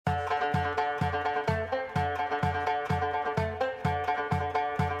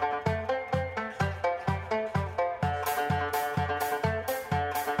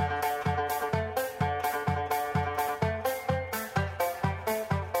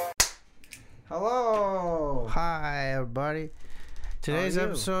Hello. Hi, everybody. Today's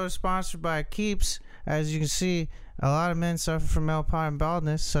episode is sponsored by Keeps. As you can see, a lot of men suffer from alpine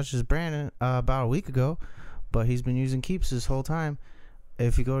baldness, such as Brandon, about a week ago, but he's been using Keeps this whole time.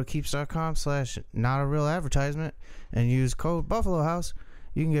 If you go to keeps.com/notarealadvertisement and use code Buffalo House,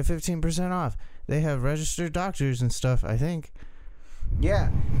 you can get 15% off. They have registered doctors and stuff, I think.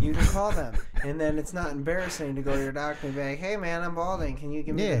 Yeah, you can call them, and then it's not embarrassing to go to your doctor and be like, "Hey, man, I'm balding. Can you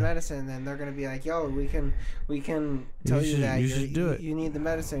give me the medicine?" And then they're gonna be like, "Yo, we can tell you that you need the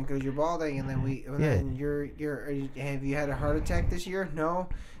medicine because you're balding." And then then have you had a heart attack this year? No.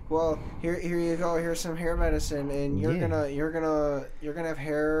 Well, here you go. Here's some hair medicine, and you're gonna have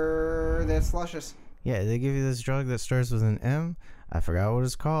hair that's luscious. Yeah, they give you this drug that starts with an M. I forgot what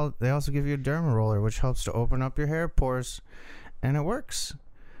it's called. They also give you a derma roller, which helps to open up your hair pores. And it works.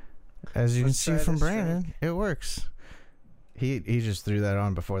 As you can see from Brandon, it works. He just threw that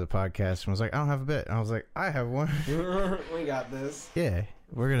on before the podcast and was like, I don't have a bit. And I was like, I have one. We got this. Yeah.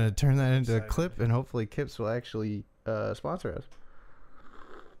 We're going to turn that into a clip, and hopefully Kips will actually sponsor us.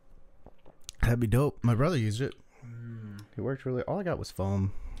 That'd be dope. My brother used it. It worked really. All I got was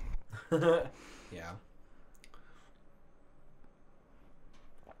foam. Yeah.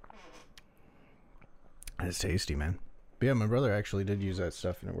 It's tasty, man. But yeah, my brother actually did use that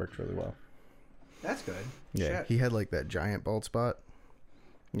stuff, and it worked really well. That's good. Yeah, Shit. He had like that giant bald spot.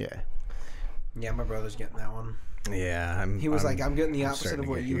 Yeah. Yeah, my brother's getting that one. Yeah, I'm getting the opposite of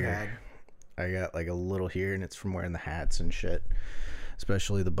what you had. I got like a little here, and it's from wearing the hats and shit.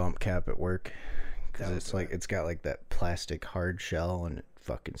 Especially the bump cap at work, because it's got like that plastic hard shell, and it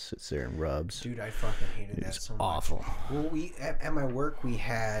fucking sits there and rubs. Dude, I fucking hated that so much. Awful. Well, at my work we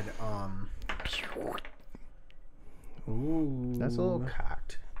had Ooh. That's a little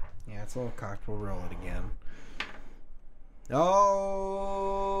cocked. Yeah, it's a little cocked. We'll roll it again.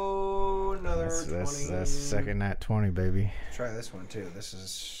 Oh, another 20. That's second nat 20, baby. Try this one, too. This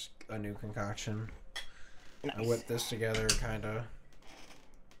is a new concoction. Nice. I whipped this together, kind of.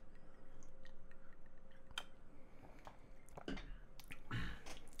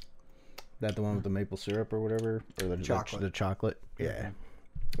 That the one with the maple syrup or whatever? Or the chocolate? The chocolate? Yeah.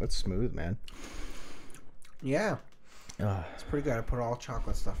 That's smooth, man. Yeah. It's pretty good. I put all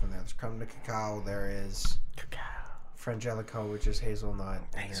chocolate stuff in there. There's creme de cacao. There is frangelico, which is hazelnut.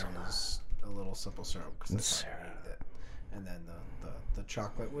 And there's a little simple syrup because that's how I hated it. And then the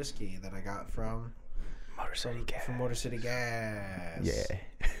chocolate whiskey that I got from Motor City Gas. From Motor City Gas. Yeah.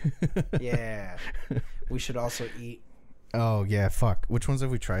 Yeah. We should also eat. Oh, yeah. Fuck. Which ones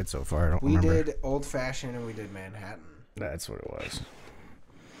have we tried so far? I don't remember. We did Old Fashioned and we did Manhattan. That's what it was.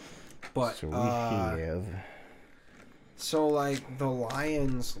 But so we have. So, like, the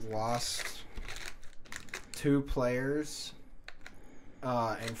Lions lost 2 players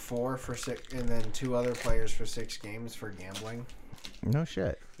and 4 for 6, and then 2 other players for 6 games for gambling. No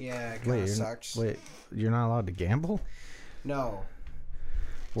shit. Yeah, it kind of sucks. Wait, you're not allowed to gamble? No.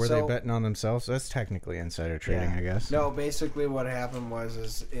 Were they betting on themselves? That's technically insider trading, I guess. No, basically what happened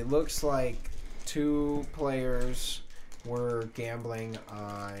was it looks like 2 players were gambling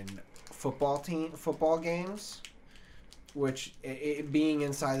on football games. Which, being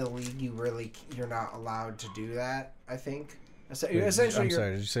inside the league, you're not allowed to do that, I think. Essentially, I'm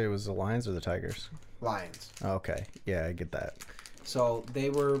sorry, did you say it was the Lions or the Tigers? Lions. Okay, yeah, I get that. So, they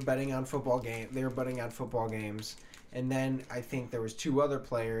were betting on football games, and then I think there was 2 other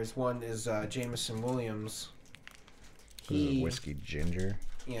players. One is Jameson Williams. This is whiskey ginger.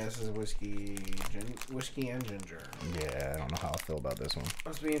 Yeah, this is whiskey and ginger. Yeah, I don't know how I feel about this one.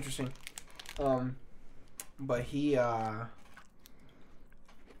 Must be interesting. But he, I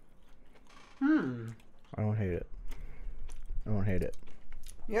don't hate it.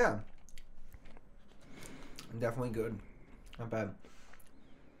 Yeah. Definitely good. Not bad.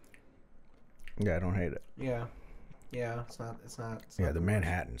 Yeah, I don't hate it. Yeah. Yeah, it's not yeah, the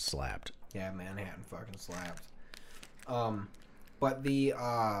Manhattan slapped. Yeah, Manhattan fucking slapped. But the,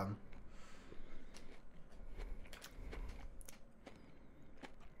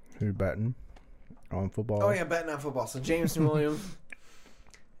 Who's betting on football? Oh, yeah, betting on football. So, Jameson Williams,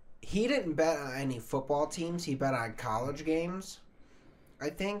 he didn't bet on any football teams. He bet on college games, I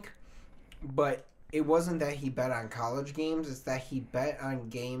think. But it wasn't that he bet on college games. It's that he bet on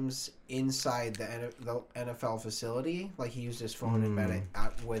games inside the NFL facility. Like, he used his phone and bet it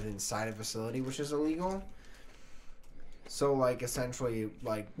inside a facility, which is illegal. So, like, essentially,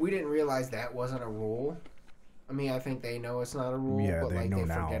 like, we didn't realize that wasn't a rule. I mean, I think they know it's not a rule, but like they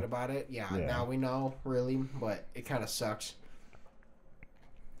forget about it. Yeah, now we know, really, but it kind of sucks.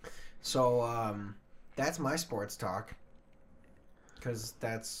 So, that's my sports talk. Because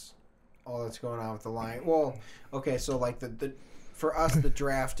that's all that's going on with the Lions. Well, okay, so like the for us the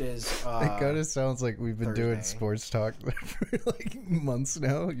draft is. It kind of sounds like we've been Thursday. doing sports talk for like months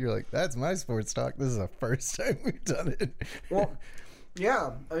now. You're like, that's my sports talk. This is the first time we've done it. Well,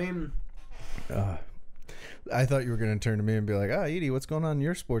 yeah, I mean. I thought you were going to turn to me and be like, Edie, what's going on in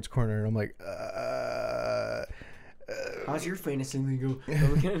your sports corner? And I'm like, how's your fantasy league go?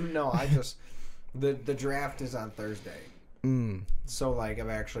 No, I just the draft is on Thursday. So like I've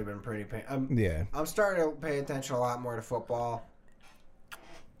actually been pretty I'm starting to pay attention a lot more to football.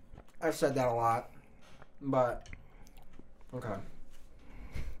 I've said that a lot, but okay.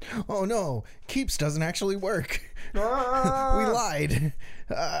 Oh no, Keeps doesn't actually work. We lied.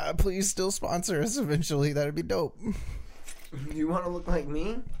 Please still sponsor us eventually. That'd be dope. You want to look like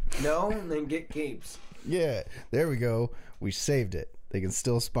me? No? Then get Keeps. Yeah, there we go. We saved it. They can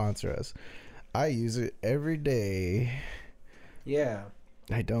still sponsor us. I use it every day. Yeah.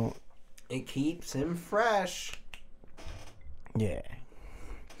 I don't. It keeps him fresh. Yeah.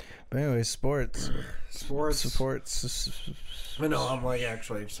 But anyway, sports. I know, I'm like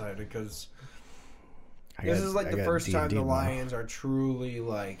actually excited because this is like the first time the Lions are truly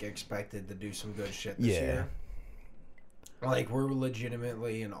like expected to do some good shit this year. Like we're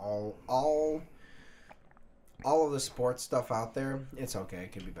legitimately in all of the sports stuff out there. It's okay,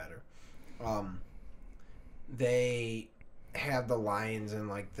 it could be better. They have the Lions in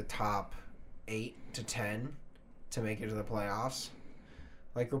like the top 8 to 10 to make it to the playoffs.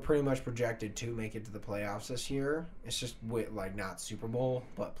 Like, we're pretty much projected to make it to the playoffs this year. It's just, like, not Super Bowl,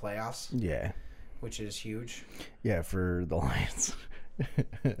 but playoffs. Yeah. Which is huge. Yeah, for the Lions.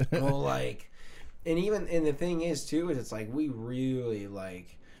 Well, like, and the thing is, too, is it's like, we really,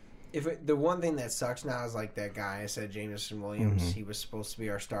 like, the one thing that sucks now is, like, that guy I said, Jameson Williams, he was supposed to be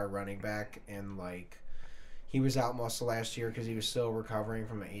our star running back, and, like, he was out most of last year because he was still recovering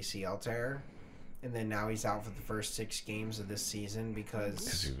from an ACL tear. And then now he's out for the first 6 games of this season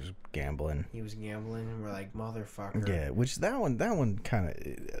because he was gambling. And we're like, motherfucker. Yeah, which that one kind of.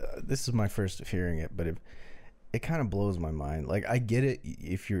 This is my first of hearing it, but it kind of blows my mind. Like, I get it.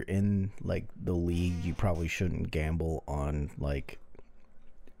 If you're in like the league, you probably shouldn't gamble on like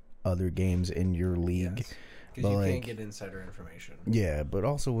other games in your league. Yes, because you can't get insider information. Yeah, but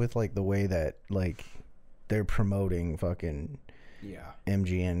also with like the way that like they're promoting fucking. Yeah.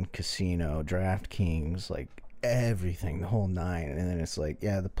 MGM Casino, DraftKings, like everything, the whole 9. And then it's like,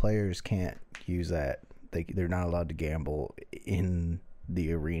 yeah, the players can't use that. They're not allowed to gamble in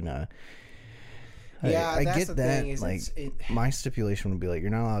the arena. Yeah, I that's get the that. Thing is like, my stipulation would be like, you're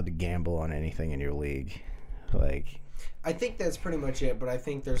not allowed to gamble on anything in your league. Like, I think that's pretty much it. But I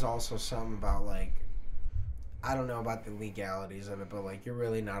think there's also something about like, I don't know about the legalities of it, but like you're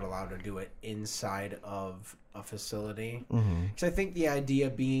really not allowed to do it inside of a facility. Because I think the idea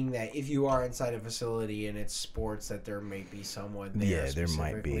being that if you are inside a facility and it's sports, that there may be someone there there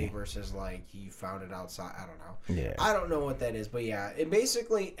might be versus like you found it outside. I don't know. Yeah, I don't know what that is, but yeah, it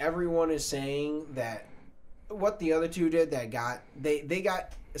basically everyone is saying that what the other two did that got they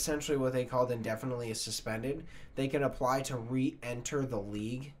got essentially what they called indefinitely suspended. They can apply to re-enter the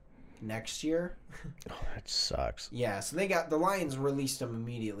league next year. Oh, that sucks. Yeah, so the Lions released them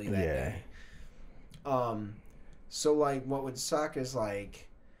immediately that day. So like what would suck is like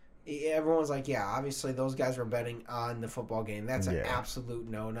everyone's like, yeah, obviously those guys were betting on the football game. That's an absolute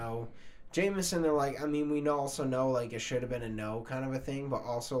no. Jameson, they're like, I mean, we also know like it should have been a no kind of a thing, but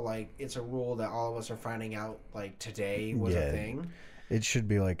also like it's a rule that all of us are finding out like today was a thing. It should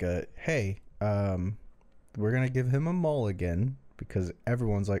be like a hey, we're gonna give him a mulligan. Because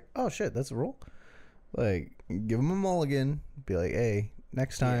everyone's like, oh shit, that's a rule. Like, give him a mulligan. Be like, hey,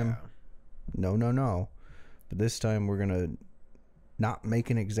 next time, no. But this time we're gonna not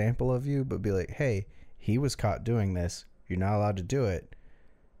make an example of you, but be like, hey, he was caught doing this. You're not allowed to do it.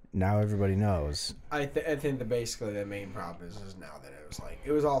 Now everybody knows. I think that basically the main problem is now that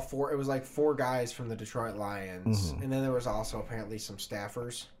it was like 4 guys from the Detroit Lions, and then there was also apparently some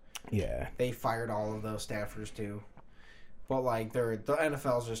staffers. Yeah, they fired all of those staffers too. But like the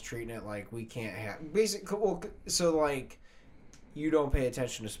NFL's just treating it like we can't have basically. Well, so like you don't pay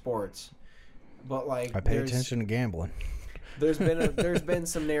attention to sports, but like I pay attention to gambling. There's been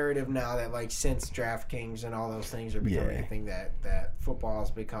some narrative now that like since DraftKings and all those things are becoming a thing that football has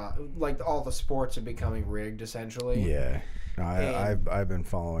become like all the sports are becoming rigged essentially. Yeah, no, I've been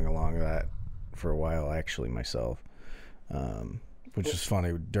following along that for a while actually myself, which is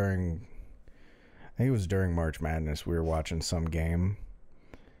funny during. I think it was during March Madness. We were watching some game,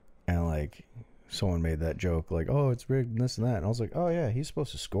 and like someone made that joke, like, "Oh, it's rigged and this and that." And I was like, "Oh yeah, he's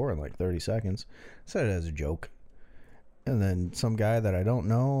supposed to score in like 30 seconds." I said it as a joke, And then some guy that I don't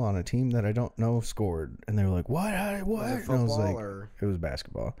know on a team that I don't know scored, and they were like, "What? What?" Was it And I was like, or? "It was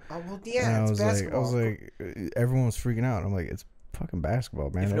basketball." Oh well, yeah, it's basketball. I was like, everyone was freaking out. I'm like, "It's fucking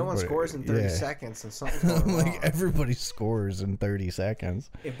basketball, man." If no one scores in 30 seconds, then something's going wrong. Like everybody scores in 30 seconds.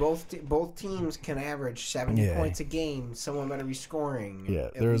 If both teams can average 70 points a game, someone better be scoring.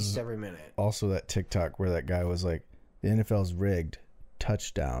 At least every minute. Also, that TikTok where that guy was like, "The NFL's rigged,"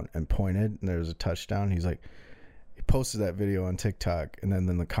 touchdown, and pointed, and there was a touchdown. He's like. Posted that video on TikTok, and then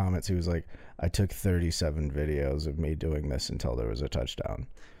in the comments he was like, I took 37 videos of me doing this until there was a touchdown.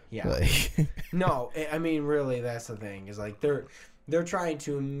 Yeah. Like, no, I mean, really, that's the thing, is like they're trying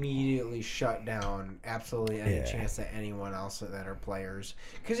to immediately shut down absolutely any chance that anyone else that are players.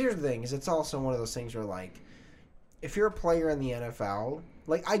 Because here's the thing, is it's also one of those things where, like, if you're a player in the NFL,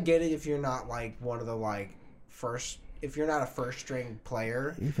 like, I get it if you're not like one of the like if you're not a first-string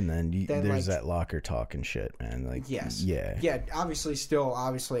player... Even then there's like, that locker talk and shit, man. Like, yes. Yeah. Yeah, obviously,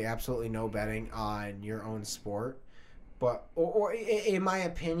 absolutely no betting on your own sport. But, or in my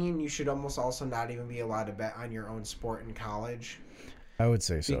opinion, you should almost also not even be allowed to bet on your own sport in college. I would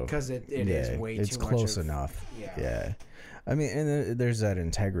say so. Because it is way too much. It's close enough. Yeah. I mean, and there's that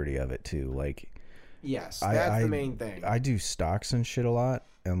integrity of it, too. Like... Yes, that's the main thing. I do stocks and shit a lot,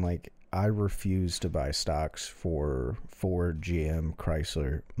 and, like... I refuse to buy stocks for Ford, GM,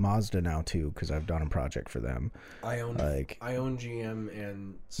 Chrysler, Mazda now too, because I've done a project for them. I own GM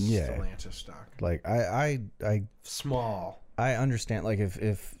and Stellantis stock. Like I small. I understand. Like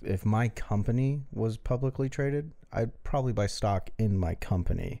if my company was publicly traded, I'd probably buy stock in my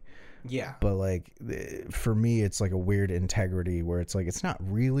company. Yeah. But like for me, it's like a weird integrity where it's like it's not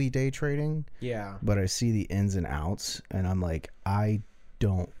really day trading. Yeah. But I see the ins and outs, and I'm like, I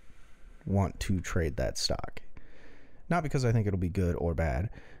don't want to trade that stock, not because I think it'll be good or bad.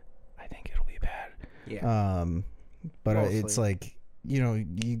 I think it'll be bad. Yeah. But it's like, you know,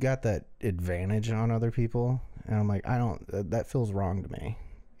 you got that advantage on other people, and I'm like, I don't. That feels wrong to me,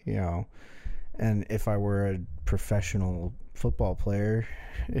 you know. And if I were a professional football player,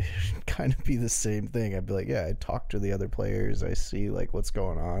 it'd kind of be the same thing. I'd be like, yeah, I talk to the other players. I see like what's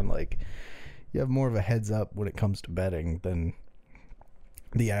going on. Like, you have more of a heads up when it comes to betting than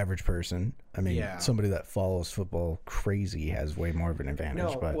the average person. I mean, somebody that follows football crazy has way more of an advantage.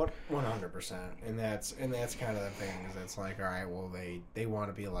 No, but 100%, and that's kind of the thing. Is it's like, all right, well, they want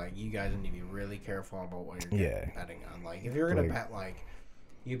to be like, you guys need to be really careful about what you're betting on. Like, if you're gonna bet, like,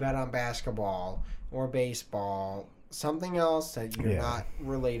 you bet on basketball or baseball, something else that you're not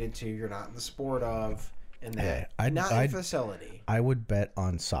related to, you're not in the sport of, and that in facility. I would bet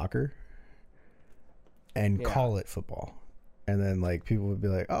on soccer and call it football. And then, like, people would be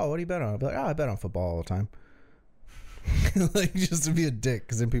like, oh, what do you bet on? I'd be like, oh, I bet on football all the time. Like, just to be a dick.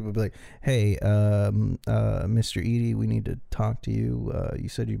 Because then people would be like, hey, Mr. Edie, we need to talk to you. You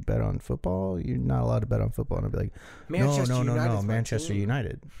said you bet on football? You're not allowed to bet on football. And I'd be like, no, Manchester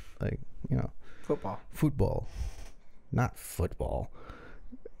United. Like, you know. Football. Not football.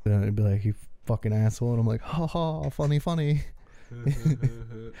 And I'd be like, you fucking asshole. And I'm like, ha ha, funny.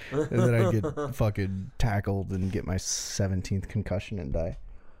 And then I'd get fucking tackled and get my 17th concussion and die.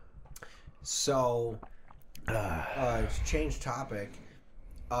 So, change topic.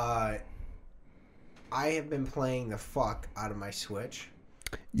 I have been playing the fuck out of my Switch.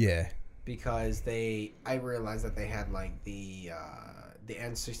 Yeah. Because I realized that they had like the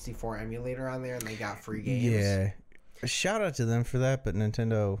N64 emulator on there, and they got free games. Yeah. Shout out to them for that, but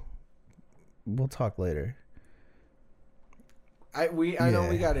Nintendo, we'll talk later. I know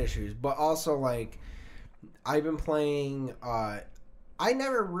we got issues, but also, like, I've been playing, I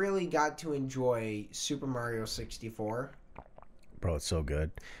never really got to enjoy Super Mario 64. Bro, it's so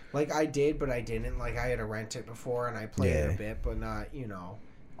good. Like, I did, but I didn't. Like, I had to rent it before, and I played it a bit, but not, you know,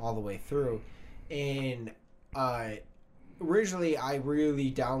 all the way through. And, originally, I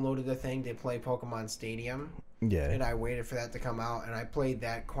really downloaded the thing to play Pokemon Stadium. Yeah. And I waited for that to come out, and I played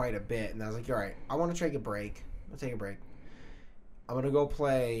that quite a bit, and I was like, all right, I want to take a break. I'll take a break. I'm going to go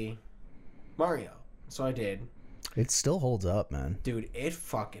play Mario. So I did. It still holds up, man. Dude, it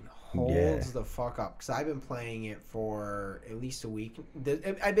fucking holds the fuck up. Because I've been playing it for at least a week.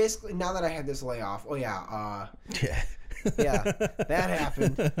 I basically, now that I had this layoff, yeah, that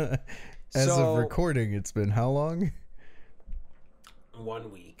happened. As of recording, it's been how long?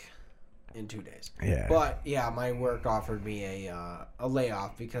 1 week. In 2 days. Yeah. But yeah, my work offered me a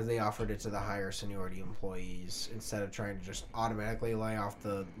layoff because they offered it to the higher seniority employees instead of trying to just automatically lay off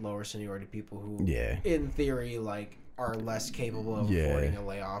the lower seniority people who, in theory, like, are less capable of affording a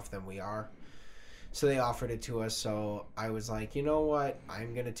layoff than we are. So they offered it to us. So I was like, you know what?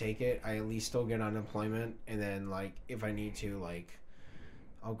 I'm gonna take it. I at least still get unemployment, and then like if I need to, like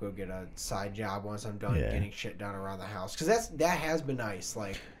I'll go get a side job once I'm done getting shit done around the house. Because that has been nice.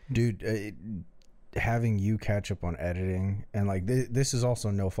 Like, dude, having you catch up on editing and like this is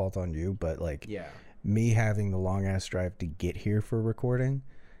also no fault on you, but like me having the long ass drive to get here for recording,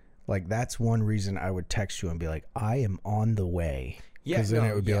 like that's one reason I would text you and be like, I am on the way. Because then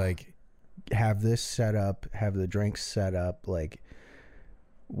it would be like, have this set up, have the drinks set up. Like,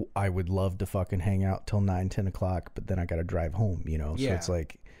 I would love to fucking hang out till 9-10 o'clock, but then I gotta drive home, you know. So it's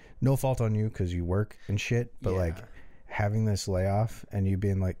like no fault on you because you work and shit, but like having this layoff and you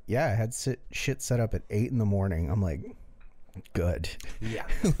being like, I had shit set up at 8 a.m. I'm like, good. Yeah.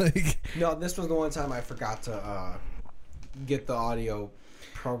 Like, no, this was the one time I forgot to get the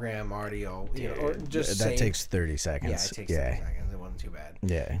program audio, you know, or just that takes 30 seconds. Yeah, it takes 30 seconds. It wasn't too bad.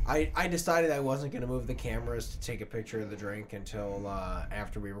 Yeah. I decided I wasn't going to move the cameras to take a picture of the drink until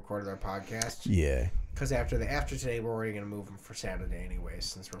after we recorded our podcast. Yeah. Because after today, we're already going to move them for Saturday anyway,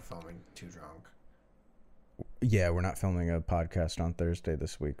 since we're filming Too Drunk. Yeah, we're not filming a podcast on Thursday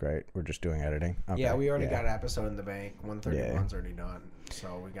this week, right? We're just doing editing. Okay. Yeah, we already got an episode in the bank. 131's already done.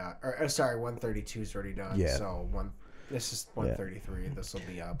 So we got, 132's already done. Yeah. So this is 133. This will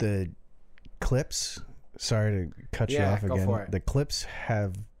be up. The clips, sorry to cut you off again. Go for it. The clips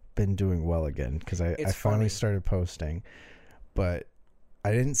have been doing well again because I finally started posting, but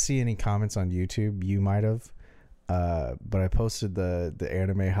I didn't see any comments on YouTube. You might have, but I posted the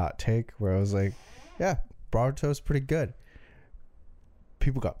anime hot take where I was like, yeah, Boruto's pretty good.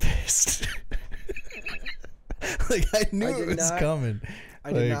 People got pissed. Like I knew it was coming.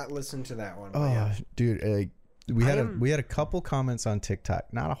 I did not listen to that one. Oh, dude, like we had a couple comments on TikTok,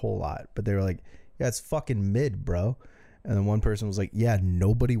 not a whole lot, but they were like, yeah, it's fucking mid, bro. And then one person was like, yeah,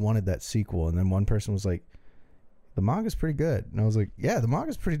 nobody wanted that sequel. And then one person was like, the manga's pretty good. And I was like, yeah, the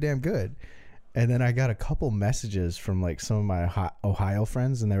manga's pretty damn good. And then I got a couple messages from like some of my Ohio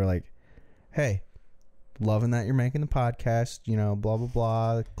friends, and they were like, hey, loving that you're making the podcast, you know, blah, blah,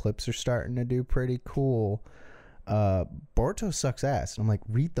 blah. The clips are starting to do pretty cool. Boruto sucks ass. And I'm like,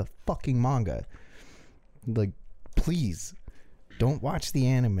 read the fucking manga. Like, please don't watch the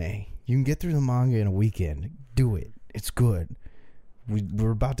anime. You can get through the manga in a weekend. Do it. It's good.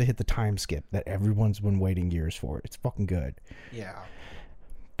 We're about to hit the time skip that everyone's been waiting years for. It's fucking good. Yeah.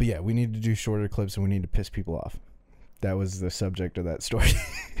 But yeah, we need to do shorter clips and we need to piss people off. That was the subject of that story.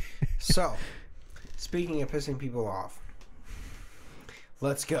 So, speaking of pissing people off,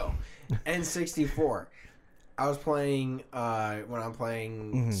 let's go. N64. I was playing, when I'm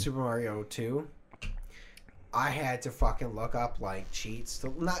playing Super Mario 2, I had to fucking look up, like, cheats.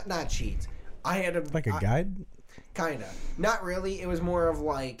 Not cheats. I had to... Like a guide? Kinda. Not really. It was more of,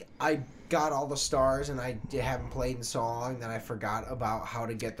 like, I got all the stars and I haven't played in so long that I forgot about how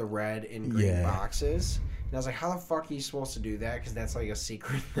to get the red and green boxes. And I was like, how the fuck are you supposed to do that? Because that's, like, a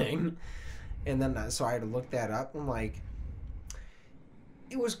secret thing. And then, so I had to look that up. And, like,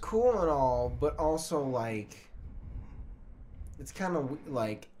 it was cool and all, but also, like, it's kind of,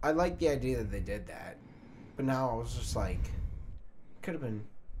 like, I like the idea that they did that. But now I was just like, could have been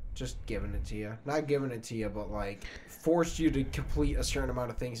just giving it to you. Not giving it to you, but, like, forced you to complete a certain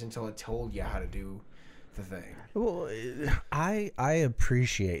amount of things until it told you how to do the thing. Well, I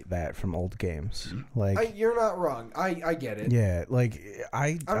appreciate that from old games. Like, you're not wrong. I get it. Yeah, like,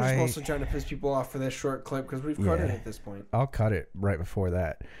 I'm just mostly trying to piss people off for this short clip because we've cut it at this point. I'll cut it right before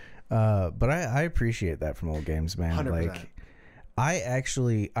that. But I appreciate that from old games, man. 100%.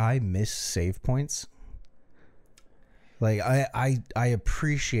 Like, I miss save points. Like, I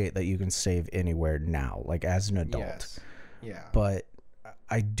appreciate that you can save anywhere now, like, as an adult. Yes. Yeah. But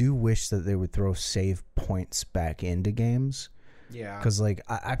I do wish that they would throw save points back into games. Yeah. Because, like,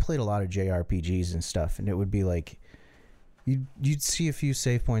 I played a lot of JRPGs and stuff, and it would be like, you'd see a few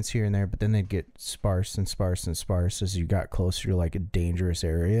save points here and there, but then they'd get sparse and sparse and sparse as you got closer to, like, a dangerous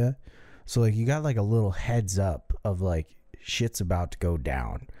area. So, like, you got, like, a little heads up of, like, shit's about to go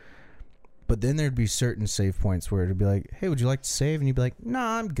down. But then there'd be certain save points where it'd be like, hey, would you like to save? And you'd be like,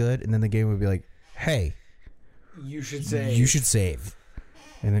 nah, I'm good. And then the game would be like, hey, you should save. You should save.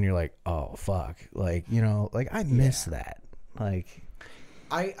 And then you're like, oh, fuck. Like, you know, like, I miss that. Like,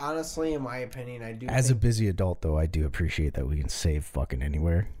 I honestly, in my opinion, I do. As a busy adult, though, I do appreciate that we can save fucking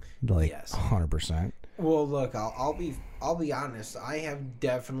anywhere. Like, yes. 100%. Well, look, I'll be honest. I have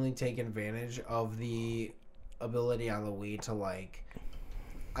definitely taken advantage of the ability on the Wii to, like,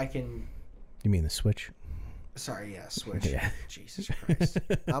 I can... You mean the Switch? Sorry, yeah, Switch. Yeah. Jesus Christ.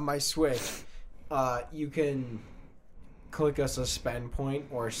 On my Switch, you can click a suspend point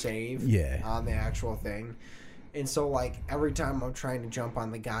or save Yeah. on the actual thing. And so, like, every time I'm trying to jump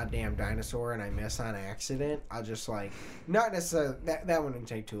on the goddamn dinosaur and I miss on accident, I'll just, like, not necessarily, that wouldn't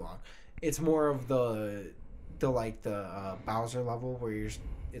take too long. It's more of the Bowser level where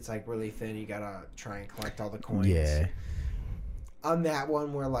it's, like, really thin. You gotta try and collect all the coins. Yeah. On that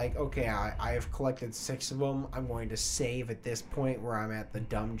one, we're like, okay, I have collected 6 of them. I'm going to save at this point where I'm at the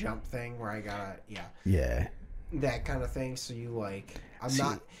dumb jump thing where I gotta, Yeah. that kind of thing. So you like,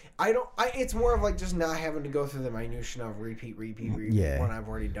 it's more of like just not having to go through the minutia of repeat when I've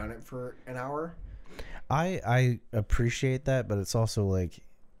already done it for an hour. I appreciate that, but it's also like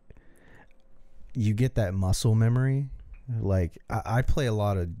you get that muscle memory. Like I play a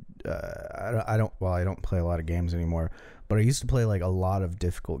lot of I don't play a lot of games anymore, but I used to play like a lot of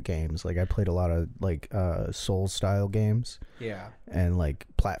difficult games. Like I played a lot of like Soul style games. Yeah. And like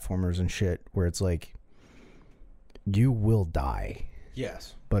platformers and shit where it's like you will die.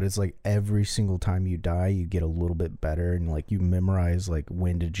 Yes. But it's like every single time you die, you get a little bit better, and like you memorize like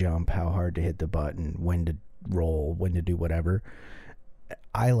when to jump, how hard to hit the button, when to roll, when to do whatever.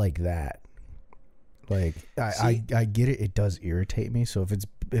 I like that. Like I get it. It does irritate me. So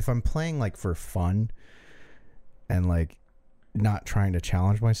if I'm playing like for fun and like not trying to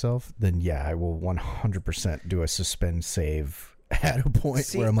challenge myself, then yeah, I will 100% do a suspend save at a point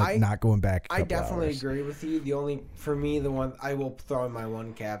where I'm like not going back. I definitely agree with you. The one I will throw in my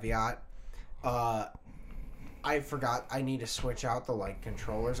one caveat. I forgot I need to switch out the like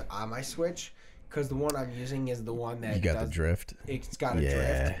controllers on my Switch because the one I'm using is the one that the drift. It's got a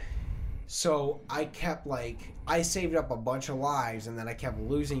drift. So I kept I saved up a bunch of lives and then I kept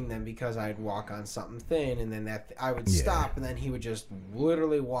losing them because I'd walk on something thin and then I would stop and then he would just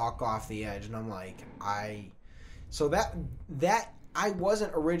literally walk off the edge and I'm like So that I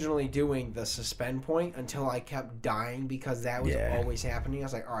wasn't originally doing the suspend point until I kept dying because that was always happening. I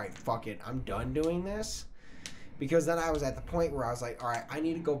was like, all right, fuck it. I'm done doing this. Because then I was at the point where I was like, all right, I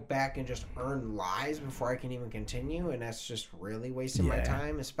need to go back and just earn lives before I can even continue. And that's just really wasting my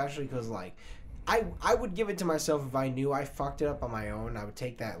time, especially because, like, I would give it to myself if I knew I fucked it up on my own. I would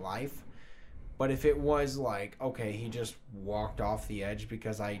take that life. But if it was like, okay, he just walked off the edge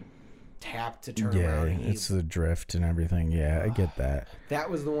because I tapped to turn around. Yeah, it's the drift and everything. Yeah, I get that. That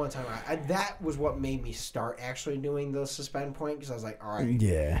was the one time that was what made me start actually doing the suspend point because I was like, all right.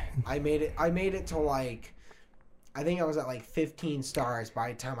 Yeah. I made it to like, I think I was at like 15 stars by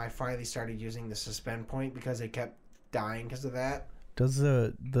the time I finally started using the suspend point because it kept dying because of that. Does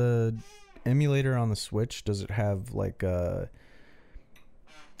the emulator on the Switch, does it have like a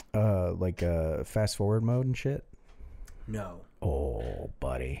fast forward mode and shit? No. Oh,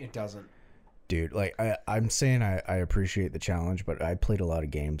 buddy. It doesn't. Dude, like I'm saying I appreciate the challenge, but I played a lot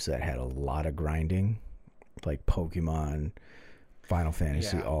of games that had a lot of grinding, like Pokemon, Final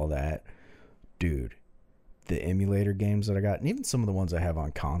Fantasy, all that. Dude, the emulator games that I got, and even some of the ones I have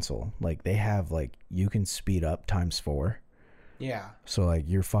on console, like they have like you can speed up ×4. Yeah. So like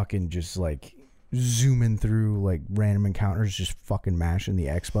you're fucking just like zooming through like random encounters, just fucking mashing the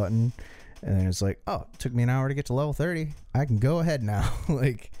X button. And then it's like, oh, it took me an hour to get to level 30. I can go ahead now.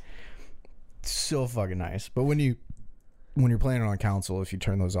 Like, so fucking nice. But when you're playing on console, if you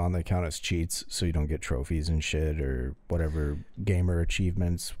turn those on, they count as cheats, so you don't get trophies and shit or whatever gamer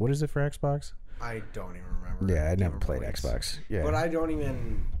achievements. What is it for Xbox? I don't even remember. Yeah, I never played Xbox. Yeah, but I don't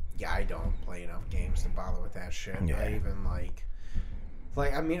even. Yeah, I don't play enough games to bother with that shit. Yeah. I even like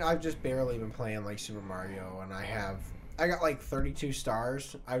I mean, I've just barely been playing like Super Mario, and I got like 32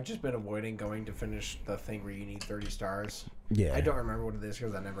 stars. I've just been avoiding going to finish the thing where you need 30 stars. Yeah. I don't remember what it is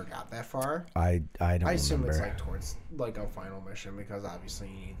because I never got that far. I don't I assume remember. it's like towards like a final mission because obviously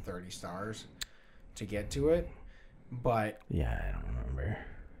you need 30 stars to get to it. But yeah, I don't remember.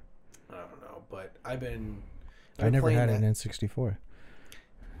 I don't know, but I've I never had an N64.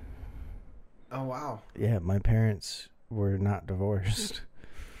 Oh wow. Yeah, my parents were not divorced.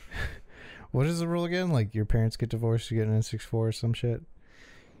 What is the rule again? Like your parents get divorced, you get an N64 or some shit?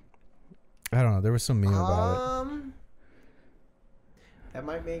 I don't know. There was some meme about it. That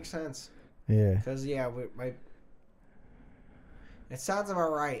might make sense. Yeah. Because it sounds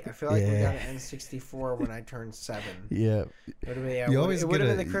about right. I feel like we got an N64 when I turned 7. Yeah. It would have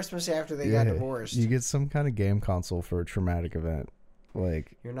been the Christmas after they got divorced. You get some kind of game console for a traumatic event.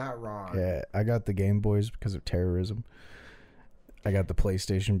 Like you're not wrong. Yeah, I got the Game Boys because of terrorism. I got the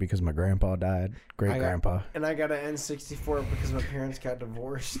PlayStation because my grandpa died. Great-grandpa. And I got an N64 because my parents got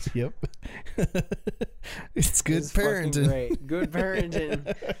divorced. Yep. It's good parenting. Great. Good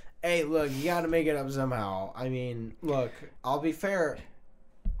parenting. Hey, look, you got to make it up somehow. I mean, look, I'll be fair.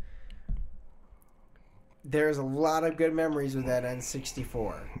 there's a lot of good memories with that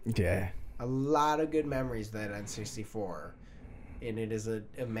N64. Yeah. A lot of good memories with that N64. And it is a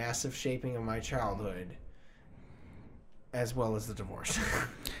massive shaping of my childhood, as well as the divorce.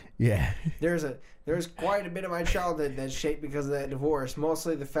 Yeah. There's quite a bit of my childhood that's shaped because of that divorce.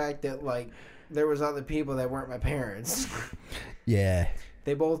 Mostly the fact that, like, there was other people that weren't my parents. Yeah.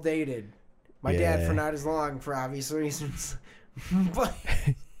 They both dated. My dad for not as long, for obvious reasons. But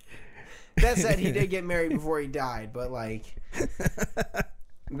that said, he did get married before he died. But, like,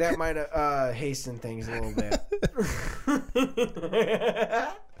 that might have hastened things a little bit.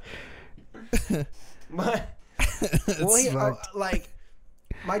 But, well, like,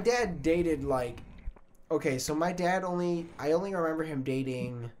 my dad dated, like, okay, so my dad I only remember him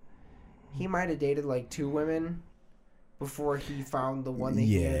dating, he might have dated, like, 2 women before he found the one that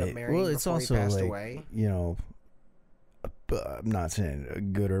he ended up marrying before he passed away. You know, I'm not saying a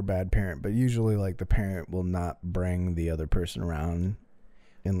good or bad parent, but usually, like, the parent will not bring the other person around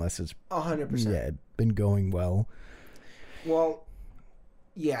unless it's 100%. Yeah, been going well. Well,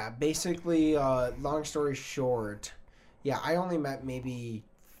 yeah, basically, long story short, yeah, I only met maybe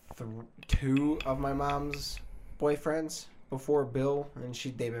 2 of my mom's boyfriends before Bill, and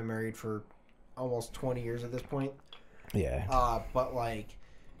they've been married for almost 20 years at this point. Yeah. But, like,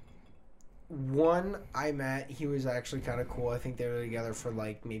 one I met, he was actually kind of cool. I think they were together for,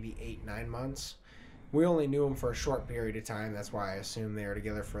 like, maybe 8-9 months. We only knew him for a short period of time. That's why I assume they were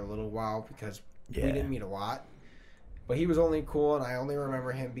together for a little while, because we didn't meet a lot. But he was only cool, and I only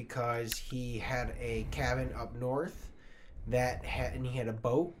remember him because he had a cabin up north and he had a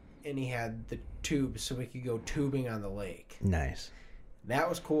boat, and he had the tubes so we could go tubing on the lake. Nice. That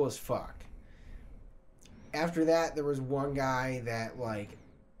was cool as fuck. After that, there was one guy that, like,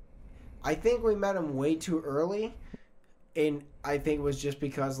 I think we met him way too early, and I think it was just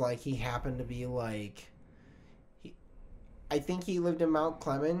because, like, he happened to be, like, I think he lived in Mount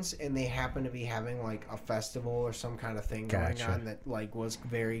Clemens, and they happened to be having, like, a festival or some kind of thing going on that, like, was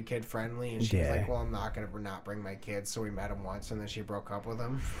very kid-friendly, and she was like, well, I'm not going to not bring my kids, so we met him once, and then she broke up with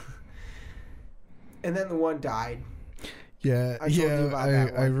him. And then the one died. Yeah,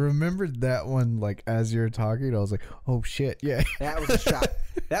 I remembered that one, like, as you were talking, I was like, oh, shit, yeah. That was a shock.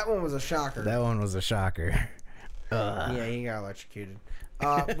 That one was a shocker. That one was a shocker. Yeah, he got electrocuted.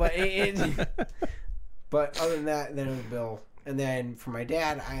 But but other than that, then it was Bill. And then for my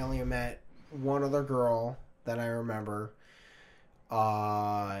dad, I only met one other girl that I remember.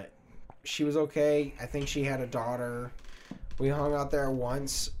 She was okay. I think she had a daughter. We hung out there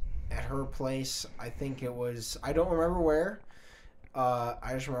once at her place. I think it was, I don't remember where.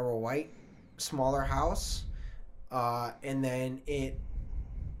 I just remember a white, smaller house. And then it,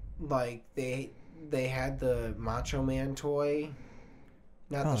 like, they had the Macho Man toy.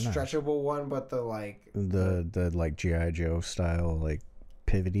 Not the stretchable one, but the, like... The like, G.I. Joe style, like,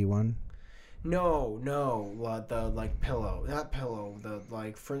 pivoty one? No, the, like, pillow. Not pillow, the,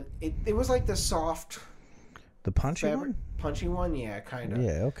 like, for... It was, like, the soft... The punchy one? Punchy one? Yeah, kind of.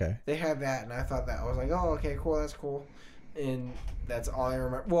 Yeah, okay. They had that, and I thought that... I was like, oh, okay, cool, that's cool. And that's all I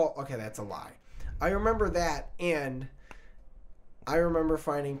remember. Well, okay, that's a lie. I remember that, and I remember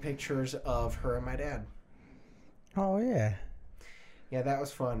finding pictures of her and my dad. Oh, yeah. Yeah, that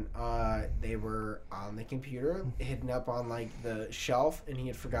was fun. They were on the computer, hidden up on, like, the shelf, and he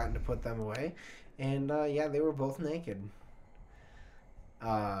had forgotten to put them away. And, yeah, they were both naked.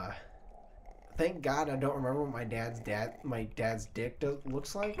 Thank God I don't remember what my dad's dick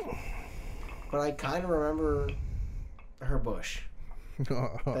looks like. But I kind of remember her bush.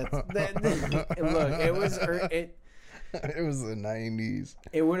 Look, it was... It was the 90s.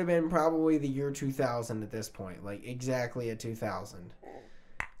 It would have been probably the year 2000 at this point. Like, exactly at 2000.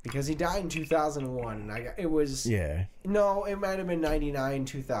 Because he died in 2001, and it was... Yeah. No, it might have been 99,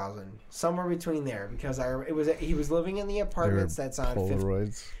 2000. Somewhere between there, because he was living in the apartments that's on...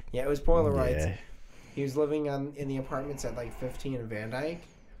 Polaroids? Yeah, it was Polaroids. Yeah. He was living in the apartments at, like, 15 and Van Dyke.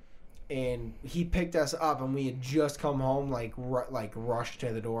 And he picked us up, and we had just come home, like rushed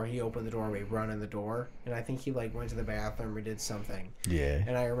to the door. He opened the door, we run in the door, and I think he, like, went to the bathroom or did something. Yeah.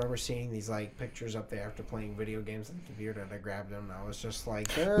 And I remember seeing these, like, pictures up there after playing video games on the computer, and I grabbed them, and I was just like,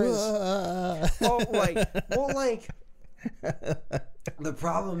 there's... The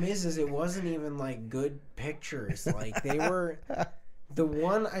problem is it wasn't even, like, good pictures. Like, they were... The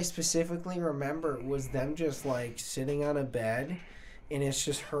one I specifically remember was them just, like, sitting on a bed... And it's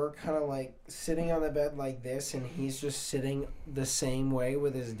just her kind of, like, sitting on the bed like this, and he's just sitting the same way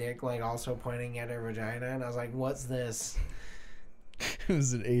with his dick, like, also pointing at her vagina. And I was like, what's this? It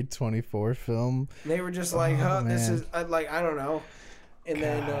was an A24 film. They were just like, this is, like, I don't know. And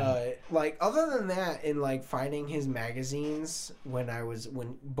then, like, other than that, in, like, finding his magazines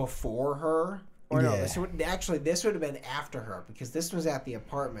before her, or no, this would have been after her, because this was at the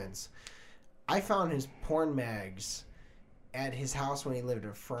apartments. I found his porn mags at his house when he lived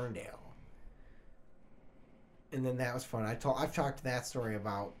in Ferndale. And then that was fun. I've talked that story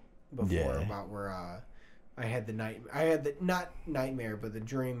about where I had not nightmare, but the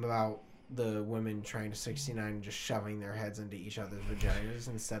dream about the women trying to 69 and just shoving their heads into each other's vaginas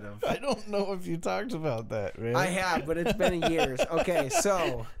instead of... I don't know if you talked about that, man. I have, but it's been years. Okay,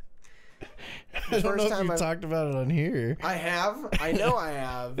 so... I don't know if you talked about it on here. I have. I know I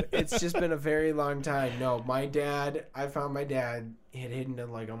have. It's just been a very long time. No, I found my dad had hidden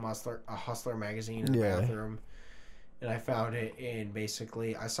in like a Hustler magazine in the bathroom. And I found it, and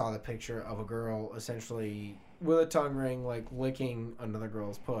basically I saw the picture of a girl essentially with a tongue ring, like licking another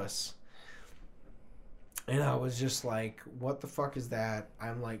girl's puss. And I was just like, what the fuck is that?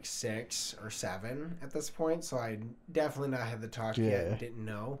 I'm like 6 or 7 at this point, so I definitely not had the talk yet and didn't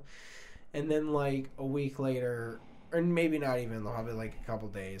know. And then like a week later, or maybe not even, probably like a couple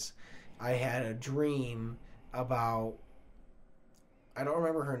days, I had a dream about, I don't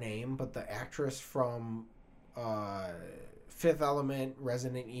remember her name, but the actress from Fifth Element,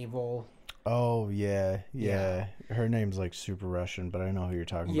 Resident Evil. Oh, yeah. Her name's like super Russian, but I know who you're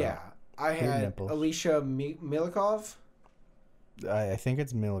talking about. Yeah. I had Alicia Milikov. I think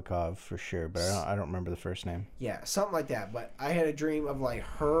it's Milikov for sure, but I don't remember the first name. Yeah, something like that. But I had a dream of like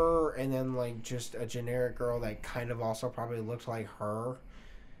her and then like just a generic girl that kind of also probably looked like her.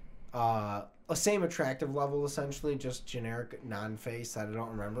 A same attractive level essentially, just generic non-face that I don't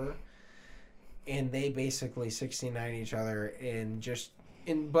remember. And they basically 69 each other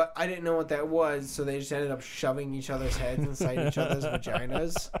but I didn't know what that was, so they just ended up shoving each other's heads inside each other's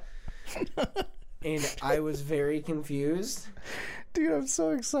vaginas. And I was very confused. Dude, I'm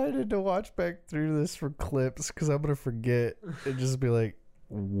so excited to watch back through this for clips because I'm going to forget and just be like,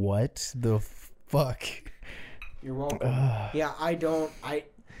 what the fuck? You're welcome. Yeah,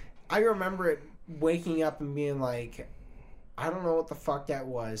 I remember it waking up and being like, I don't know what the fuck that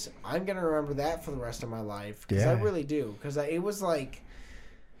was. I'm going to remember that for the rest of my life. Because I really do. Because it was like...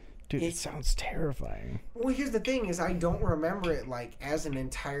 Dude, it sounds terrifying. Well, here's the thing is I don't remember it like as an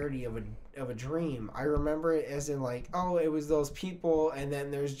entirety of a dream. I remember it as in like, oh, it was those people, and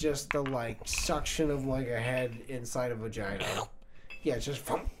then there's just the like suction of like a head inside a vagina. Yeah, it's just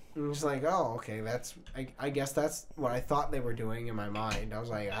and it's like, oh, okay, I guess that's what I thought they were doing in my mind. I was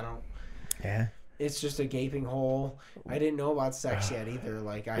like, Yeah. It's just a gaping hole. I didn't know about sex yet either.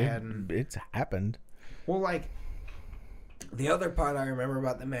 Like It's happened. Well, like. The other part I remember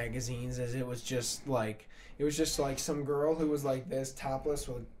about the magazines is it was just like some girl who was like this topless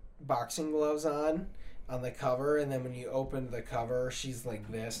with boxing gloves on the cover, and then when you opened the cover she's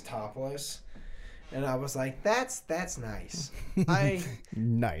like this topless, and I was like that's nice.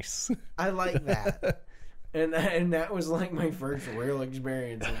 Nice. I like that. And that was like my first real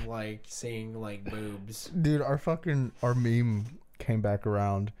experience of like seeing like boobs. Dude, our meme came back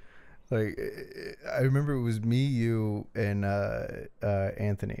around. Like, I remember it was me, you, and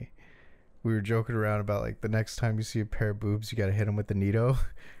Anthony. We were joking around about, like, the next time you see a pair of boobs, you got to hit them with the Nito.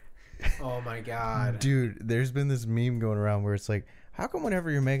 Oh, my God. Dude, there's been this meme going around where it's like, how come whenever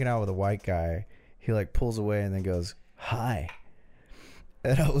you're making out with a white guy, he, like, pulls away and then goes, hi?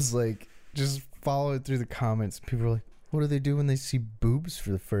 And I was like, just follow it through the comments. People were like, what do they do when they see boobs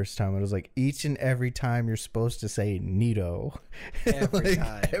for the first time? I was like, each and every time you're supposed to say Nito.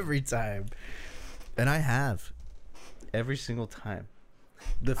 Every time. And I have. Every single time.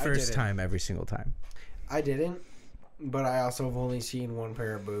 The first time, every single time. I didn't. But I also have only seen one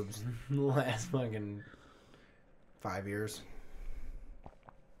pair of boobs in the last fucking 5 years.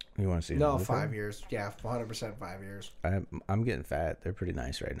 You want to see? No, 5 years. Yeah, 100% 5 years. I'm getting fat. They're pretty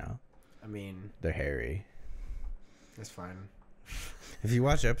nice right now. I mean... They're hairy. That's fine. If you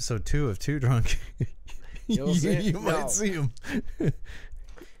watch episode 2 of Too Drunk, you might see them.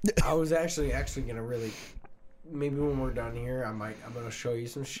 I was actually gonna really, maybe when we're done here, I'm gonna show you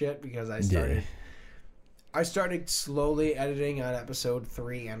some shit because I started slowly editing on episode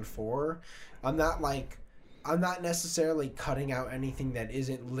 3 and 4. I'm not necessarily cutting out anything that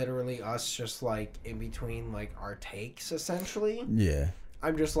isn't literally us just like in between like our takes essentially. Yeah.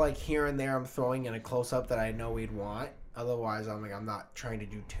 I'm just like here and there I'm throwing in a close up that I know we'd want. Otherwise I'm not trying to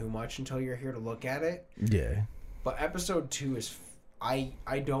do too much until you're here to look at it. Yeah. But episode 2 is I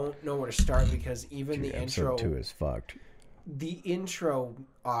don't know where to start because even the intro episode 2 is fucked. The intro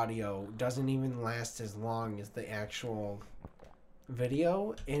audio doesn't even last as long as the actual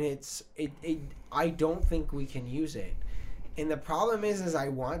video, and I don't think we can use it. And the problem is I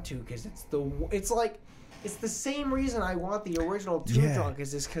want to because it's the same reason I want the original Too Drunk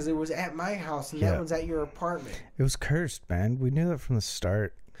is this because it was at my house and that one's at your apartment. It was cursed, man. We knew that from the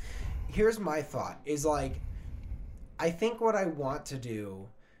start. Here's my thought: is like, I think what I want to do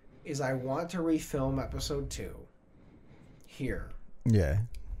is I want to refilm episode 2 here. Yeah.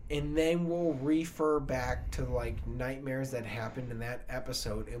 And then we'll refer back to like nightmares that happened in that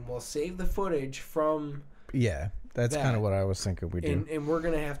episode, and we'll save the footage from. Yeah. That's kind of what I was thinking we do. And we're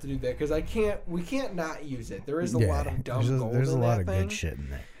going to have to do that because we can't not use it. There is a lot of dumb gold There's a lot of thing. good shit in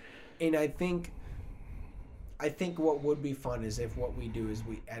there. And I think what would be fun is if what we do is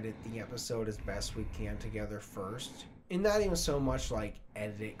we edit the episode as best we can together first. And not even so much like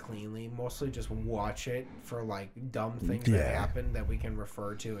edit it cleanly, mostly just watch it for like dumb things that happen that we can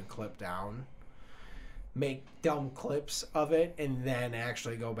refer to and clip down. Make dumb clips of it and then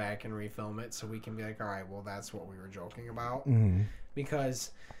actually go back and refilm it so we can be like, all right, well, that's what we were joking about. Mm-hmm.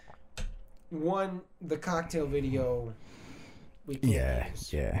 Because one, the cocktail video we can't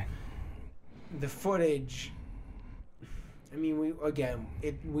use. Yeah. The footage, I mean,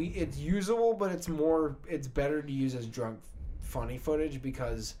 it's usable, but it's better to use as drunk funny footage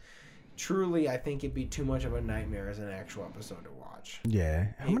because truly I think it'd be too much of a nightmare as an actual episode to watch. Yeah.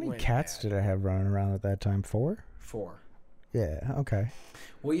 How many cats did I have running around at that time? 4? 4. Yeah, okay.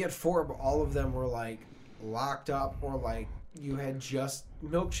 We had 4, but all of them were like locked up or like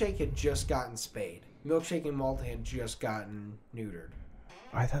Milkshake had just gotten spayed. Milkshake and Malt had just gotten neutered.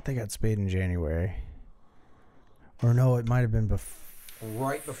 I thought they got spayed in January. Or no, it might have been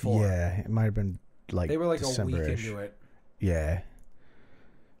right before. Yeah, it might have been like they were like December-ish. A week into it. Yeah.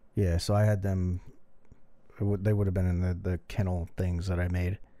 Yeah, so I had them. They would have been in the kennel things that I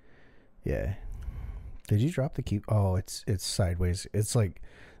made. Yeah. Did you drop the kiwi? Oh, it's sideways. It's like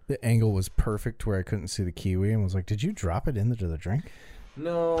the angle was perfect where I couldn't see the kiwi and was like, did you drop it into the drink?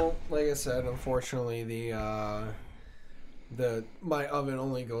 No, like I said, unfortunately my oven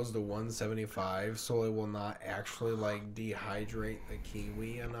only goes to 175, so it will not actually like dehydrate the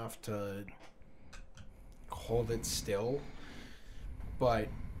kiwi enough to hold it still. But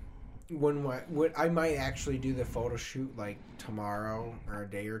when I might actually do the photo shoot like tomorrow or a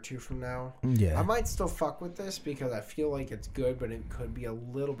day or two from now. Yeah, I might still fuck with this because I feel like it's good, but it could be a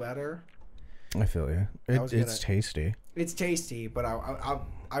little better. I feel you. It's tasty. It's tasty, but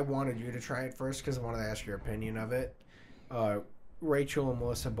I wanted you to try it first because I wanted to ask your opinion of it. Rachel and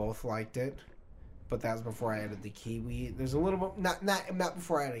Melissa both liked it, but that was before I added the kiwi. There's a little bit not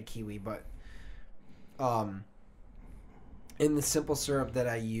before I added kiwi, but in the simple syrup that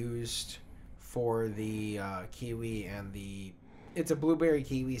I used for the kiwi and it's a blueberry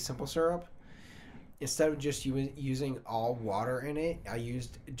kiwi simple syrup. Instead of just using all water in it, I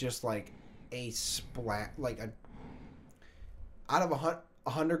used just like a splat, out of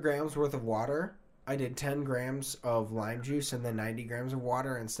 100 grams worth of water. I did 10 grams of lime juice and then 90 grams of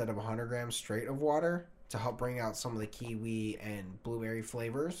water instead of 100 grams straight of water to help bring out some of the kiwi and blueberry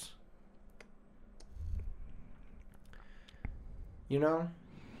flavors. You know?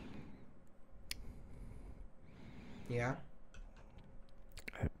 Yeah.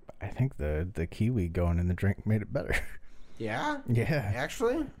 I think the kiwi going in the drink made it better. Yeah? Yeah.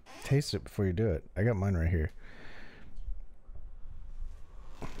 Actually? Taste it before you do it. I got mine right here.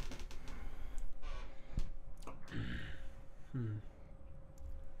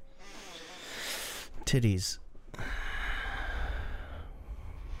 Titties. I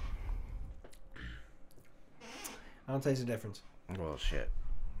don't taste the difference. Well, shit.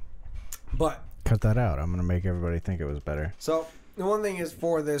 But cut that out. I'm gonna make everybody think it was better. So the one thing is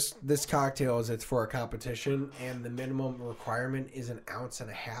for this cocktail is it's for a competition, and the minimum requirement is 1.5 ounces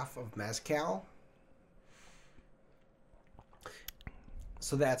of mezcal.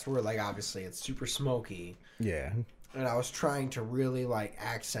 So that's where, like, obviously it's super smoky. Yeah. And I was trying to really like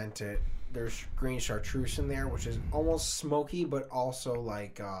accent it. There's green chartreuse in there, which is almost smoky, but also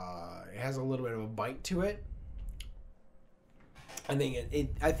like it has a little bit of a bite to it. I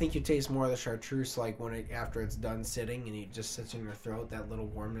think you taste more of the chartreuse like after it's done sitting and it just sits in your throat, that little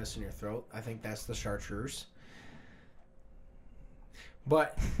warmness in your throat. I think that's the chartreuse.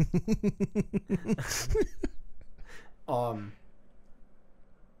 But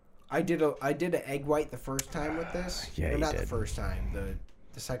I did an egg white the first time with this. Yeah, not the first time.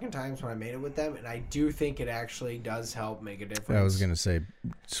 The second time's when I made it with them, and I do think it actually does help make a difference. I was gonna say,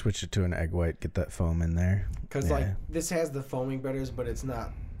 switch it to an egg white, get that foam in there. Because like this has the foaming bitters, but it's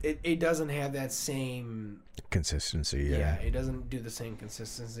not. It doesn't have that same consistency. Yeah, it doesn't do the same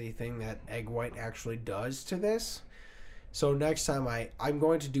consistency thing that egg white actually does to this. So next time I'm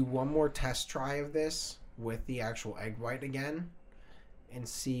going to do one more test try of this with the actual egg white again and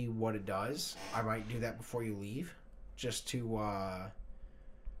see what it does. I might do that before you leave, just to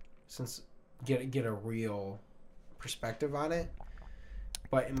get a real perspective on it.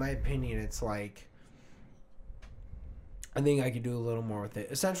 But in my opinion, it's like, I think I could do a little more with it.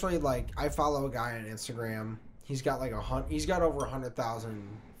 Essentially, like, I follow a guy on Instagram. He's got like he's got over 100,000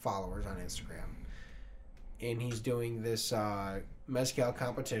 followers on Instagram, and he's doing this mezcal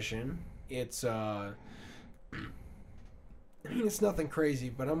competition. It's I mean, it's nothing crazy,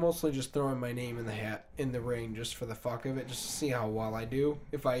 but I'm mostly just throwing my name in the hat in the ring just for the fuck of it, just to see how well I do.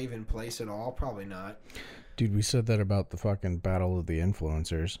 If I even place at all, probably not. Dude, we said that about the fucking battle of the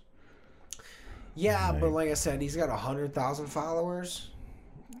influencers. Yeah, but like I said, he's got 100,000 followers.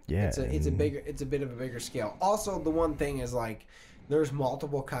 Yeah, it's a bit of a bigger scale. Also, the one thing is, like, there's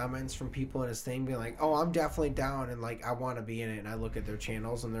multiple comments from people in his thing being like, "Oh, I'm definitely down," and like, I want to be in it. And I look at their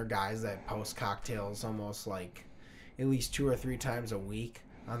channels, and they're guys that post cocktails almost like at least 2 or 3 times a week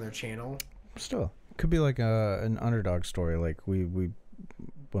on their channel. Still, could be like an underdog story. Like we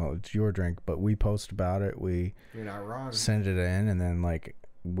well, it's your drink, but we post about it. You're not wrong. Send it in, and then like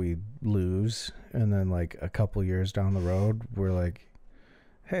we lose, and then like a couple years down the road, we're like,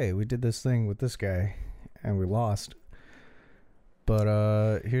 hey, we did this thing with this guy and we lost.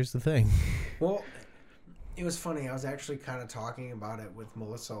 But here's the thing. Well, it was funny. I was actually kind of talking about it with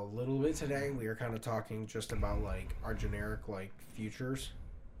Melissa a little bit today. We were kind of talking just about like our generic like futures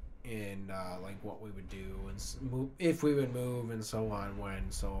and like what we would do and move, if we would move and so on, when,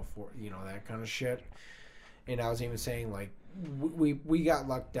 so forth, you know, that kind of shit. And I was even saying like we got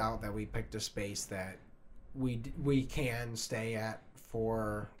lucked out that we picked a space that we can stay at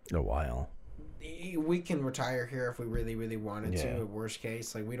for a while. We can retire here if we really, really wanted to. At worst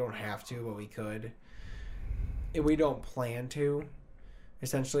case, like, we don't have to, but we could. And we don't plan to.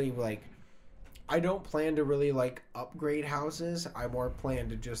 Essentially, like, I don't plan to really, like, upgrade houses. I more plan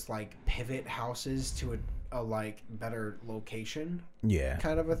to just, like, pivot houses to a like, better location. Yeah.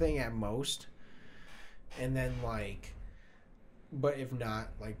 Kind of a thing at most. And then, like, but if not,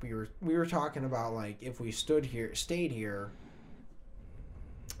 like, we were talking about, like, if we stayed here,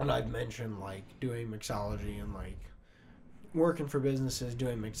 and I've mentioned, like, doing mixology and, like, working for businesses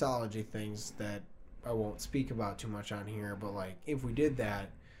doing mixology things that I won't speak about too much on here, but, like, if we did that,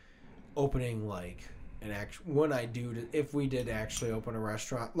 opening, like, if we did actually open a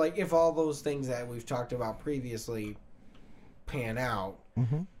restaurant, like, if all those things that we've talked about previously pan out,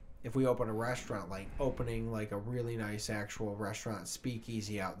 if we open a restaurant, like, opening, like, a really nice actual restaurant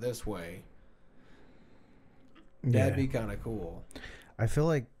speakeasy out this way, that'd be kind of cool. I feel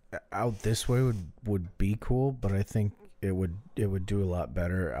like out this way would be cool, but I think it would do a lot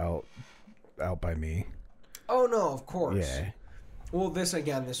better out by me. Oh no, of course. Yeah. Well, this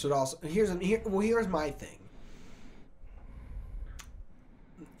would also here's my thing.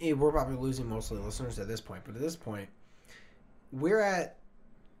 We're probably losing most of the listeners at this point, but at this point, we're at.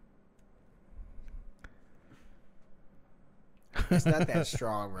 It's not that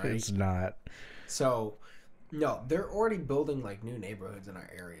strong, right? It's not. So. No, they're already building, like, new neighborhoods in our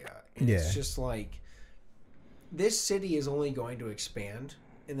area. And it's just, like, this city is only going to expand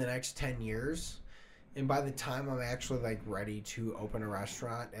in the next 10 years. And by the time I'm actually, like, ready to open a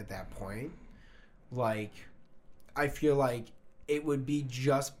restaurant at that point, like, I feel like it would be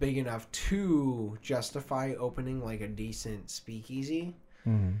just big enough to justify opening, like, a decent speakeasy.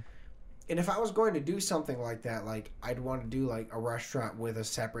 Mm-hmm. And if I was going to do something like that, like, I'd want to do, like, a restaurant with a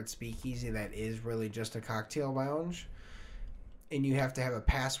separate speakeasy that is really just a cocktail lounge. And you have to have a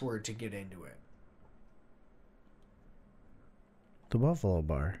password to get into it. The Buffalo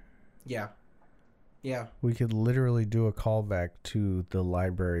Bar. Yeah. Yeah. We could literally do a callback to the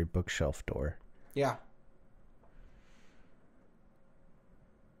library bookshelf door. Yeah.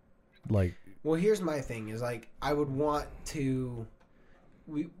 Like. Well, here's my thing, is, like, I would want to...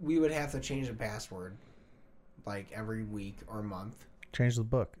 We would have to change the password, like, every week or month. Change the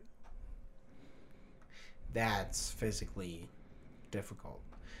book. That's physically difficult.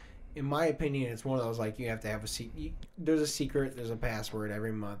 In my opinion, it's one of those, like, you have to have there's a secret, there's a password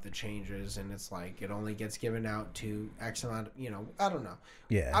every month that changes, and it's like, it only gets given out to X amount of, you know, I don't know.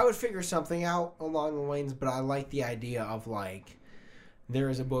 Yeah. I would figure something out along the lanes, but I like the idea of, like, there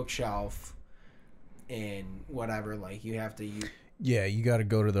is a bookshelf and whatever, like, you have to... Yeah, you got to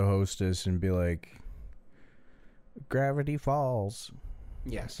go to the hostess and be like, Gravity Falls.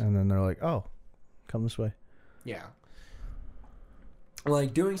 Yes. And then they're like, oh, come this way. Yeah.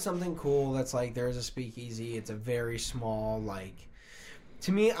 Like, doing something cool that's like, there's a speakeasy. It's a very small, like...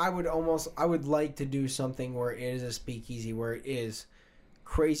 To me, I would like to do something where it is a speakeasy, where it is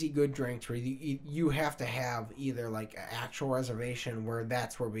crazy good drinks where you have to have either like an actual reservation where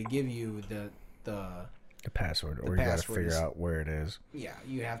that's where we give you the password, or you got to figure out where it is. Yeah,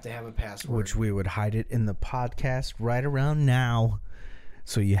 you have to have a password. Which we would hide it in the podcast right around now.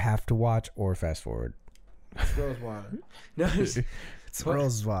 So you have to watch or fast forward. It's Rosewater. No, it's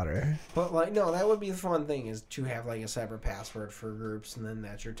Rosewater. But like, no, that would be the fun thing, is to have like a separate password for groups, and then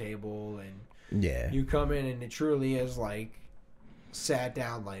that's your table, and you come in and it truly is like sat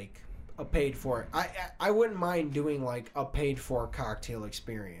down, like a paid for. I wouldn't mind doing like a paid for cocktail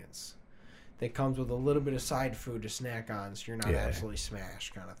experience that comes with a little bit of side food to snack on, so you're not absolutely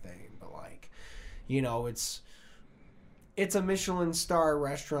smashed, kind of thing. But like, you know, it's a Michelin star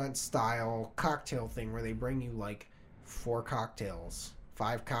restaurant style cocktail thing where they bring you like 4 cocktails,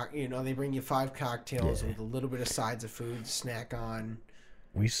 they bring you 5 cocktails with a little bit of sides of food to snack on.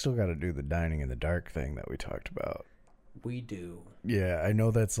 We still got to do the dining in the dark thing that we talked about. We do. Yeah, I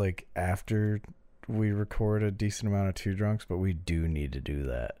know that's like after we record a decent amount of Two Drunks, but we do need to do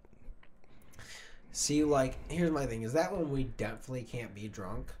that. See, like, here's my thing. Is that when we definitely can't be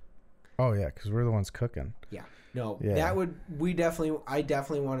drunk? Oh, yeah, because we're the ones cooking. Yeah. No, I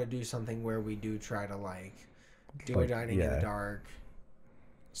definitely want to do something where we do try to, like, do a dining in the dark,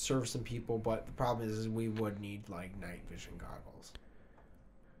 serve some people, but the problem is we would need, like, night vision goggles.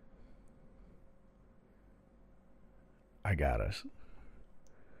 I got us.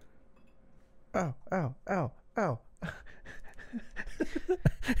 Oh, ow, ow, ow.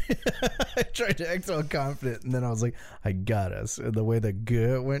 I tried to act all confident, and then I was like, I got us. And the way the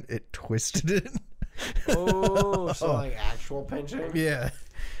good went, it twisted it. Oh, so like actual pinching? Yeah.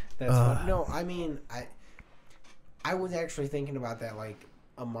 That's fun. No, I mean, I was actually thinking about that like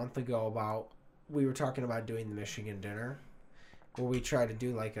a month ago. We were talking about doing the Michigan dinner, where we try to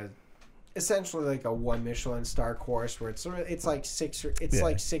do like essentially like a 1 Michelin star course, where it's like 6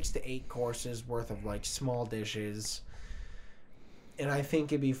 to 8 courses worth of like small dishes. And I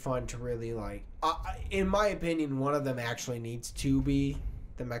think it'd be fun to really like, in my opinion, one of them actually needs to be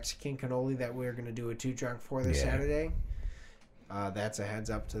the Mexican cannoli that we're going to do a Two Drunk for this Saturday. That's a heads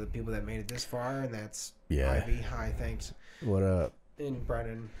up to the people that made it this far, and that's Ivy. Hi, thanks. What up? And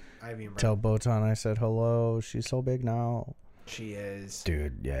Brennan. Ivy and Brennan. Tell Botan I said hello. She's so big now. She is.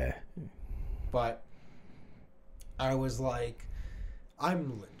 Dude, yeah. But I was like,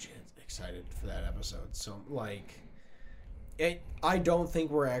 I'm legit excited for that episode. So, like, I don't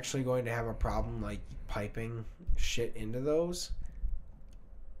think we're actually going to have a problem, like, piping shit into those.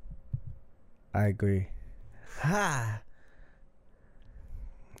 I agree. Ha!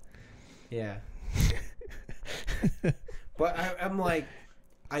 Yeah. But I'm like,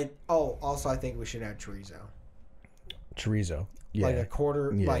 also I think we should add chorizo. Chorizo. Yeah. Like a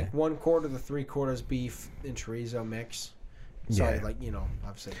quarter, like 1/4 to 3/4 beef and chorizo mix. Sorry,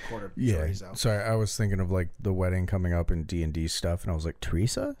 obviously a quarter chorizo. Sorry, I was thinking of like the wedding coming up and D&D stuff, and I was like,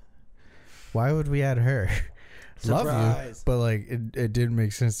 Teresa? Why would we add her? Surprise. Love you, but like it did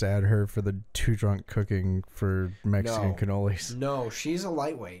make sense to add her for the Two Drunk cooking for Mexican cannolis. No, she's a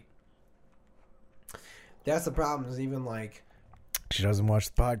lightweight. That's the problem. Is even like she doesn't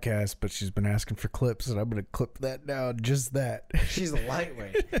watch the podcast, but she's been asking for clips, and I'm gonna clip that down. Just that. She's a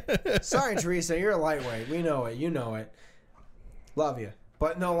lightweight. Sorry, Teresa, you're a lightweight. We know it. You know it. Love you,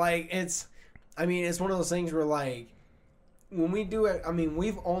 but no, like it's one of those things where like when we do it, I mean,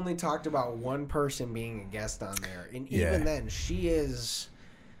 we've only talked about one person being a guest on there, and even then,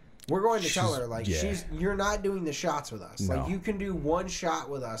 we're going to tell her like you're not doing the shots with us. No. Like you can do one shot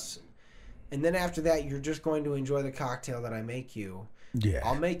with us, and then after that, you're just going to enjoy the cocktail that I make you. Yeah,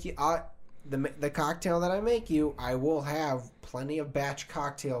 I'll make you the cocktail that I make you. I will have plenty of batch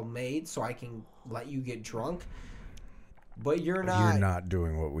cocktail made, so I can let you get drunk. But you're not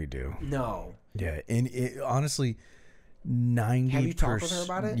doing what we do. No. Yeah, and honestly, 90%. Have you talked with her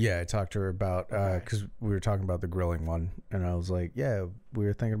about it? Yeah, I talked to her about because we were talking about the grilling one, and I was like, yeah, we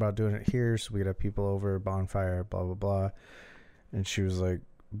were thinking about doing it here, so we could have people over, bonfire, blah blah blah. And she was like,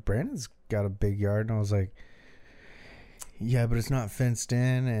 Brandon's got a big yard, and I was like, yeah, but it's not fenced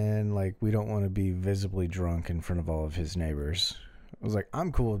in, and like we don't want to be visibly drunk in front of all of his neighbors. I was like,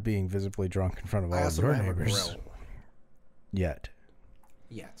 I'm cool with being visibly drunk in front of all of your neighbors. Yet.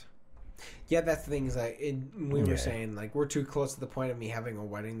 Yeah, that's the thing is like we were saying like we're too close to the point of me having a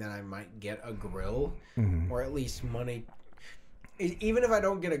wedding that I might get a grill or at least money. Even if I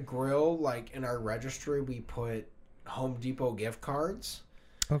don't get a grill, like in our registry we put Home Depot gift cards.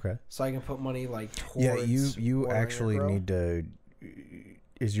 Okay. So I can put money like towards you actually need to.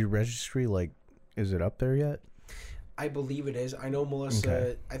 Is your registry like? Is it up there yet? I believe it is. I know Melissa.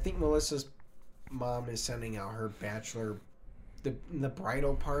 Okay. I think Melissa's mom is sending out her bachelor the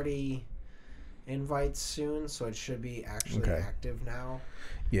bridal party invites soon, so it should be actually active now.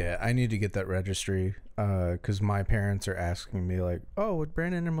 Yeah, I need to get that registry because my parents are asking me like, "Oh, would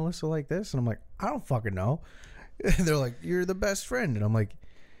Brandon and Melissa like this?" And I'm like, "I don't fucking know." They're like, "You're the best friend," and I'm like,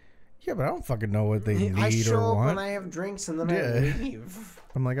 "Yeah, but I don't fucking know what they need or want." I show up when I have drinks and then I leave.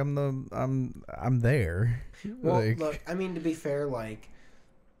 I'm like, I'm there. Well, like, look, I mean, to be fair, like,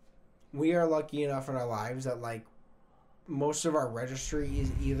 we are lucky enough in our lives that like most of our registry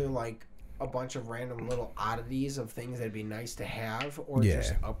is either like a bunch of random little oddities of things that'd be nice to have, or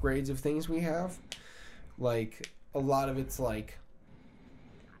just upgrades of things we have. Like, a lot of it's like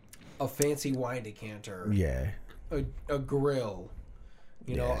a fancy wine decanter. Yeah. A grill.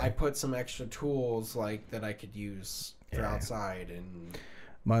 You know, I put some extra tools like that I could use for outside. And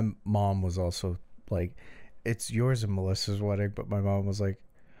my mom was also like, it's yours and Melissa's wedding, but my mom was like,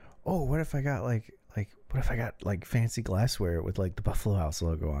 oh, what if I got like fancy glassware with like the Buffalo House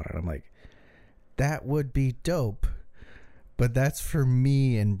logo on it? I'm like, that would be dope, but that's for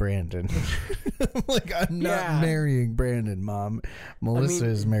me and Brandon. I'm like, I'm not marrying Brandon, Mom. Melissa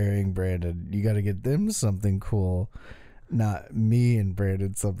is marrying Brandon. You got to get them something cool, not me and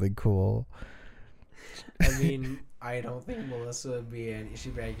Brandon something cool. I mean, I don't think Melissa would be any.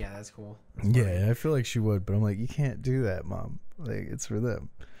 She'd be like, yeah, that's cool. I feel like she would, but I'm like, you can't do that, Mom. Like, it's for them.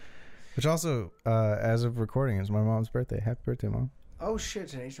 Which also, as of recording, is my mom's birthday. Happy birthday, Mom. Oh, shit.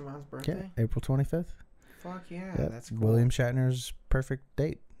 Today's your mom's birthday? Yeah, April 25th. Fuck yeah, that's cool. William Shatner's perfect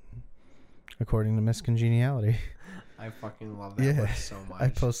date, according to Miss Congeniality. I fucking love that book so much. I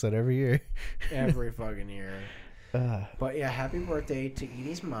post that every year. Every fucking year. But yeah, happy birthday to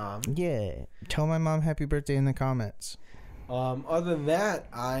Edie's mom. Yeah. Tell my mom happy birthday in the comments. Other than that,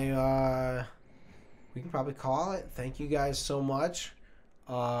 we can probably call it. Thank you guys so much.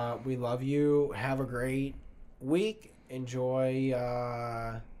 We love you. Have a great week. Enjoy.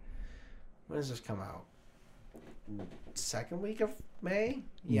 When does this come out? Second week of May?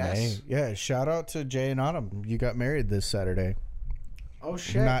 Yes. May. Yeah. Shout out to Jay and Autumn. You got married this Saturday. Oh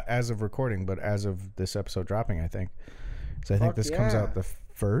shit! Not as of recording, but as of this episode dropping, I think. So I think this comes out the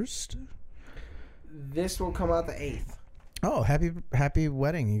 1st. This will come out the 8th. Oh, happy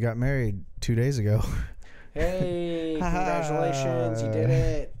wedding! You got married 2 days ago. Hey, congratulations! You did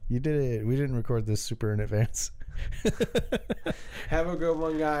it. You did it. We didn't record this super in advance. Have a good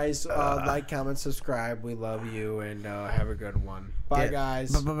one, guys. Like, comment, subscribe. We love you, and have a good one. Bye,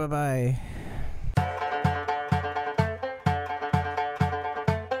 guys. Bye.